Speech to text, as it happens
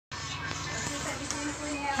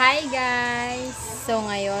Hi guys! So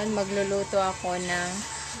ngayon magluluto ako ng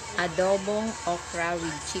adobong okra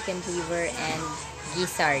with chicken liver and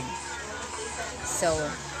gizzard. So,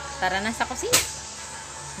 tara na sa kusina.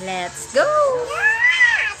 Let's go!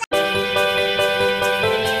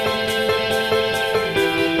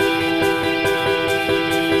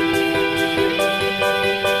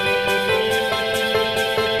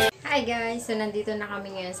 Hi guys! So nandito na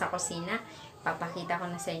kami ngayon sa kusina. Papakita ko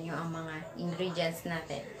na sa inyo ang mga ingredients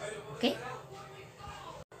natin. Okay?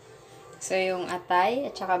 So, yung atay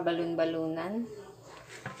at saka balon-balunan.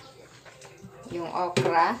 Yung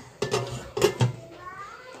okra.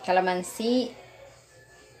 Kalamansi.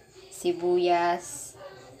 Sibuyas.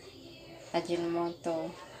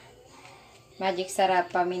 Ajinomoto. Magic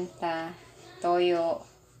sarap, paminta. Toyo.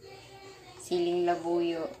 Siling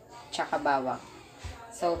labuyo. Tsaka bawang.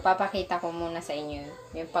 So, papakita ko muna sa inyo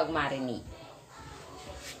yung pag-marinate.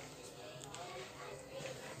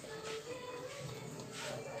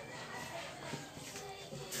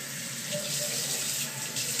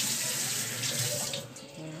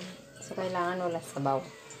 So, kailangan wala sabaw.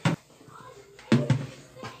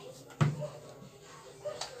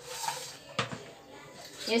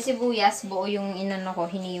 Yung sibuyas, buo yung inano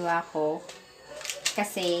ko, hiniwa ko.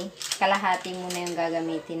 Kasi, kalahati muna yung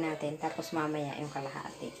gagamitin natin. Tapos, mamaya yung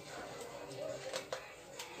kalahati.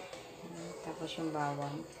 Tapos, yung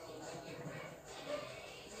bawang.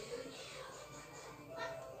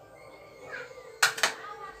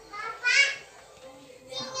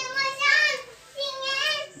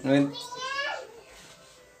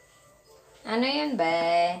 Ano yun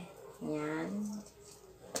ba? Yan.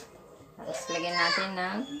 Tapos, lagyan natin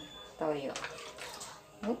ng toyo.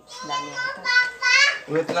 Oops, dami ito.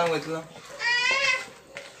 Wait lang.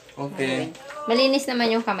 Okay. Malinis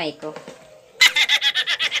naman yung kamay ko.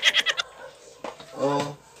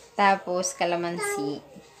 Oh. Tapos, kalamansi.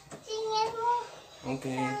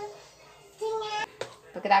 Okay.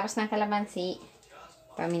 Pagkatapos ng kalamansi,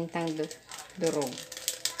 pamintang durog.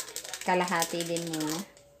 Kalahati din muna.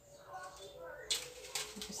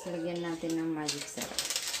 Tapos, lagyan natin ng magic sarap.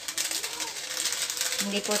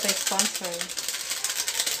 Hindi po ito sponsor.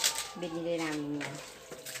 Binili namin yan.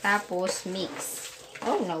 Tapos, mix.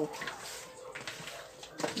 Oh, no.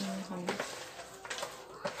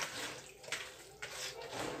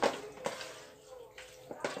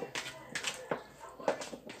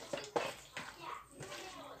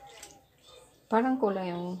 Parang kulang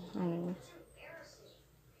yung, ano,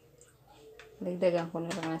 dagdagan ko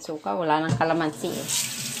na lang ng suka. Wala nang kalamansi eh.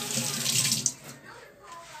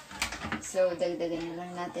 So, dagdagan na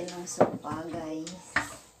lang natin ng suka, guys.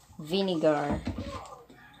 Vinegar.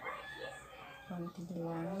 Konti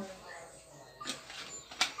lang.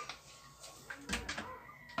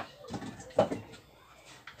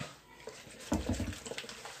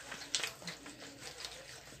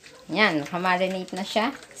 Yan, nakamarinate na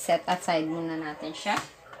siya. Set aside muna natin siya.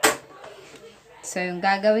 So, yung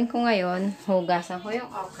gagawin ko ngayon, hugasan ko yung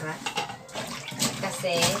okra.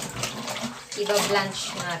 Kasi,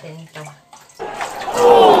 iba-blanch natin ito.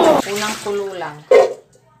 Unang kulo lang.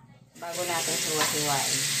 Bago natin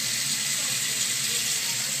hiwa-hiwain.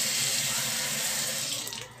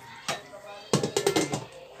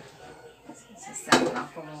 Sasama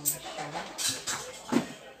ko muna siya.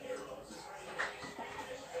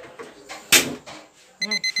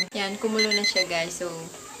 Yan, kumulo na siya guys. So,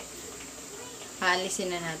 paalisin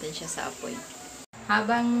na natin siya sa apoy.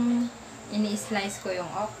 Habang ini-slice ko yung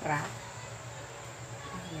okra,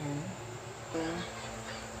 ayan,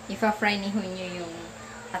 ipa-fry ni Hunyo yung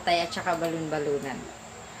atay at saka balon-balunan.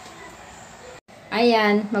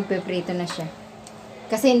 Ayan, magpiprito na siya.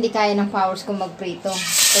 Kasi hindi kaya ng powers ko magprito.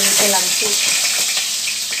 Ganito lang siya.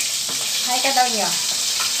 Hi ka daw niyo.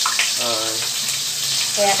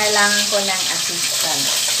 Kaya kailangan ko ng assistant.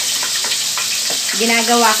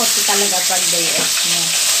 Ginagawa ko ito talaga pag day off mo.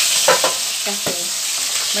 Kasi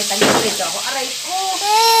may tag-prito ako. Aray ko!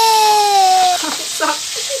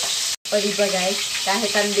 O diba guys,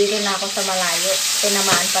 kahit andito na ako sa malayo,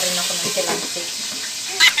 tinamaan pa rin ako ng silangsik.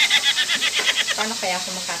 Paano kaya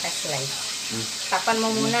ako makaka-slice? Tapan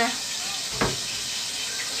mo muna.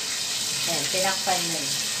 Ayan, tinakpan mo.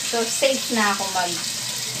 So, safe na ako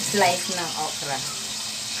mag-slice ng okra.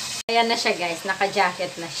 Ayan na siya guys,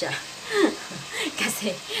 naka-jacket na siya.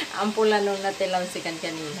 Kasi, ang pula nung natilamsikan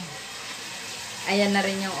kanina. Ayan na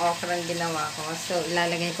rin yung okra ang ginawa ko. So,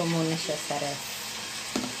 ilalagay ko muna siya sa ref.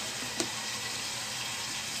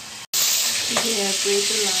 Sige,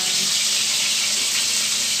 prito lang.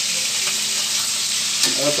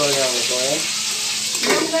 Ano to yung luto eh?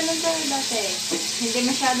 Yung ganun to dati. Hindi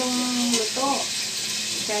masyadong luto.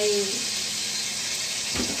 Kaya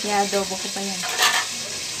I-adobo ko pa yan.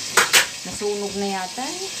 Nasunog na yata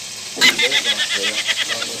eh.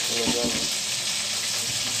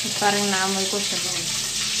 Parang naamoy ko siya doon.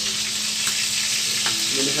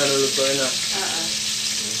 Hindi siya lulutuin na.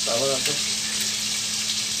 Tama lang to.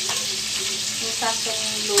 Yung saktong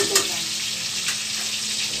luto na.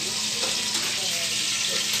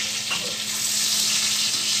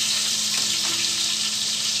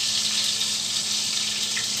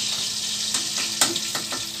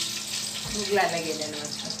 Maglalagay na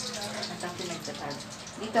naman siya. At ako nagtatago.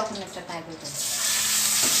 Dito ako nagtatago doon.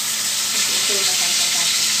 Kasi ito yung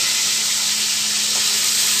nakakatago.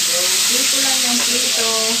 So, dito lang yung dito.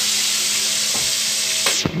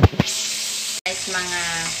 Guys, mga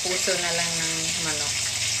puso na lang ng manok.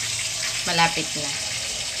 Malapit na.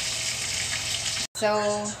 So,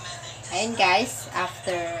 ayun guys,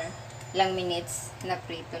 after ilang minutes na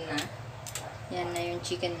prito na. Yan na yung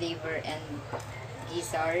chicken liver and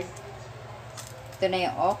gizzard. Ito na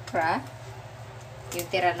yung okra. Yung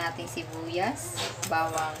tira nating sibuyas,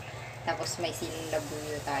 bawang, tapos may siling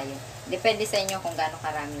labuyo tayo. Depende sa inyo kung gaano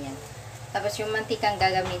karami yan. Tapos yung mantikang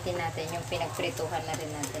gagamitin natin, yung pinagprituhan na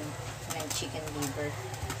rin natin ng chicken liver.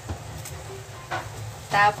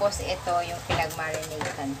 Tapos ito yung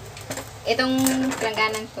pinagmarinatean. Itong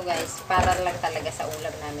langganan to guys, para lang talaga sa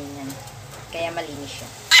ulam namin yan. Kaya malinis siya.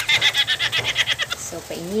 So,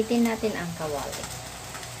 painitin natin ang kawali.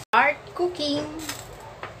 Start cooking!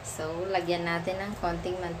 So, lagyan natin ng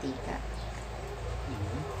konting mantika.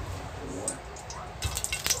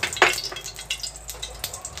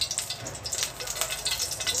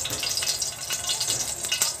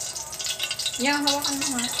 Yan, hawakan mo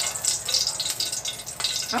nga.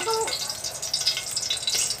 Ako.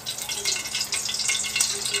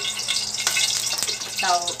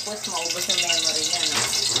 Tapos, maubos yung memory niya, no?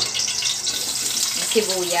 Yung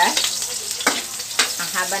sibuyas. Ang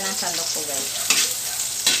haba ng sandok ko, guys.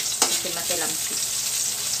 Kasi matilamsi.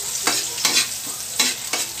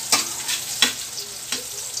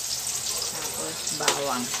 Tapos,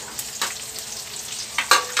 bawang.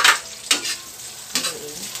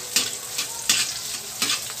 Haluin.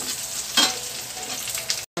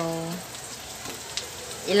 So,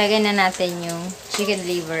 ilagay na natin yung chicken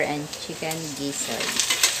liver and chicken gizzard.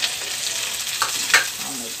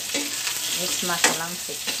 Oh my God. Mix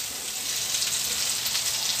matalamsi.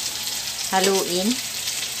 Haluin.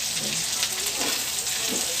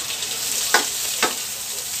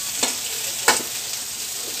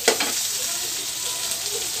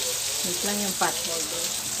 Wait lang yung pot holder.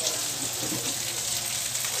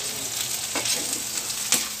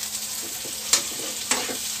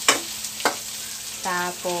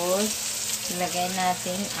 Tapos, ilagay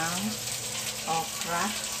natin ang okra.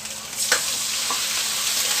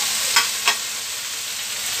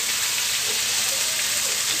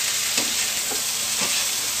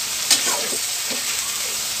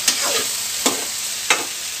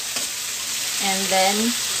 And then,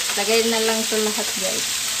 lagay na lang ito lahat guys.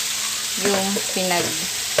 Yung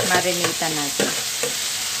pinag-marinata natin.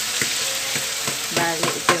 Bali,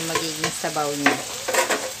 ito yung magiging sabaw niya.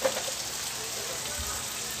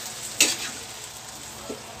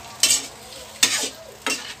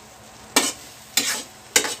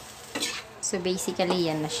 So,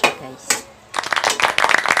 basically, yan na siya guys.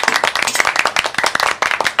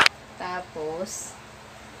 Tapos,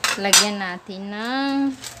 lagyan natin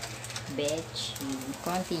ng bechin.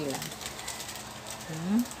 Konti lang.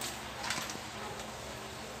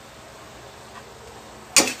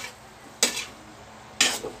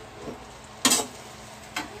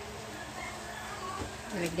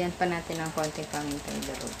 Lagyan pa natin ng konting paminta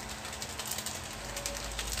durog.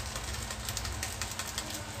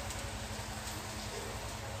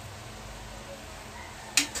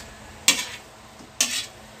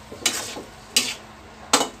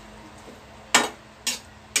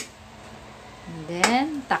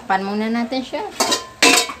 Then, takpan muna natin siya.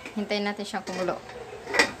 Hintayin natin siyang kumulo.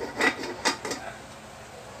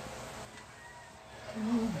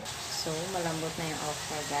 So, malambot na yung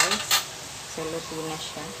okra, guys. So, luto na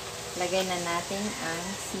siya. Lagay na natin ang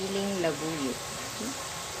siling labuyo.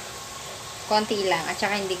 Konti lang. At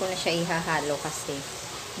saka hindi ko na siya ihahalo kasi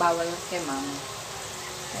bawal kay mama.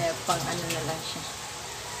 Kaya pang ano na lang siya.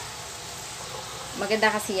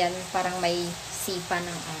 Maganda kasi yan. Parang may sipa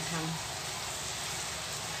ng ahang.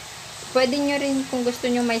 Pwede nyo rin, kung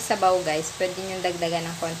gusto nyo may sabaw guys, pwede nyo dagdagan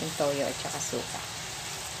ng konting toyo at saka suka.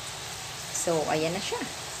 So, ayan na siya.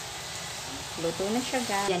 Luto na siya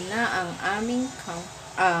guys. Yan na ang aming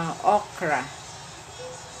okra.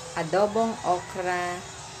 Adobong okra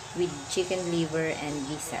with chicken liver and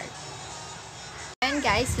gizzard. Ayan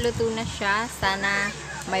guys, luto na siya. Sana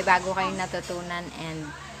may bago kayong natutunan, and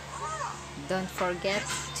don't forget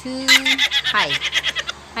to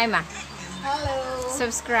hi ma, Hello.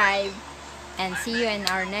 subscribe, and see you in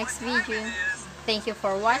our next video. Thank you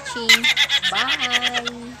for watching.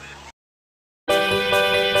 Bye.